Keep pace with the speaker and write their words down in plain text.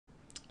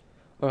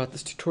Alright,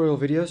 this tutorial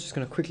video is just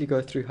going to quickly go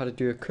through how to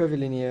do a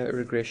curvilinear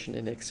regression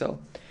in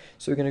Excel.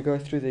 So we're going to go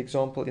through the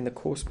example in the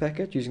course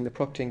packet using the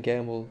Procter &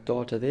 Gamble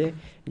data there. And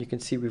you can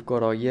see we've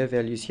got our year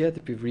values here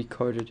that we've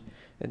recoded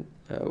and,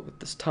 with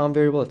this time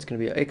variable. It's going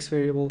to be our X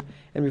variable.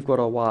 And we've got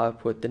our Y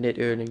output, the net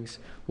earnings,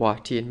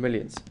 YT in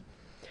millions.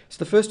 So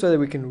the first way that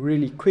we can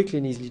really quickly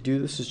and easily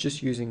do this is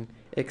just using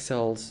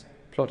Excel's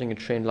plotting a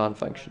trend line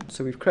function.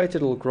 So we've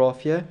created a little graph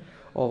here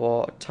of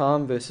our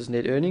time versus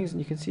net earnings. And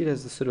you can see it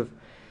has this sort of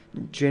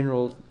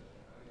general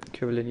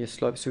curvilinear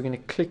slope. So we're going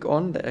to click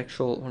on the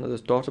actual one of those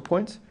data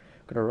points.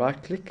 I'm going to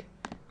right click,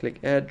 click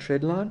add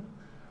trend line,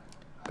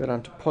 go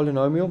down to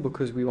polynomial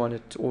because we want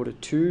it to order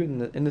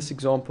 2. In this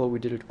example we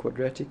did it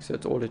quadratic, so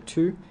it's order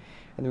 2,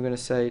 and we're going to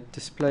say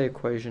display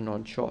equation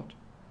on chart.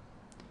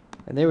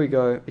 And there we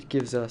go, it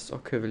gives us our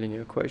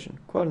curvilinear equation.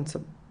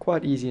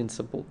 Quite easy and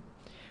simple.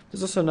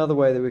 There's also another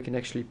way that we can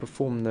actually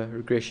perform the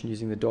regression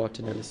using the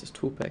data analysis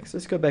toolpack. So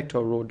let's go back to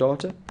our raw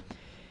data,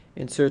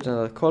 insert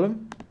another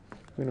column.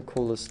 We're going to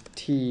call this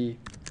t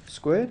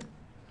squared,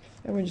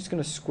 and we're just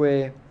going to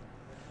square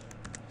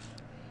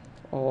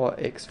our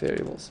x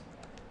variables.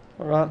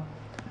 Alright,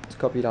 let's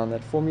copy down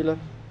that formula.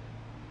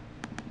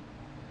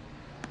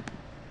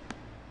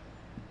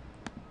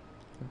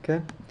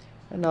 Okay,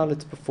 and now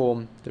let's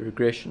perform the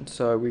regression.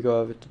 So we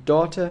go over to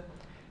data,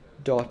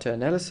 data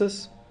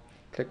analysis,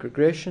 click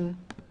regression,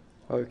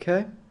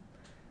 okay.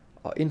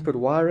 Our input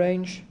y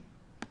range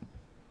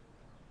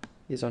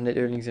is our net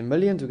earnings in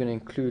millions. We're going to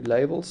include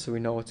labels so we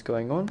know what's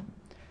going on.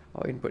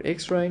 Our input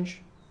x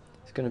range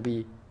is going to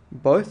be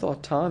both our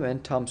time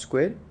and time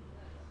squared.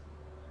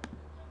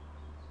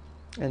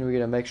 And we're going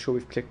to make sure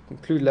we've clicked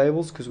include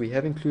labels because we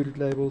have included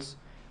labels.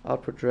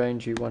 Output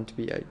range we want to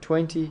be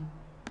 820.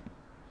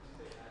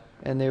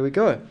 And there we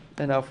go.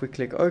 And now if we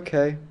click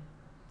OK, you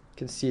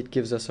can see it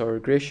gives us our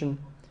regression.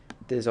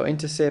 There's our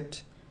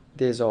intercept,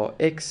 there's our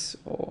x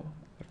or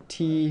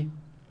t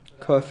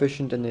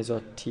coefficient, and there's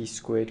our t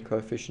squared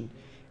coefficient,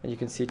 and you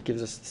can see it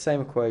gives us the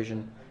same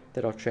equation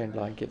that our trend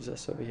line gives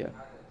us over here.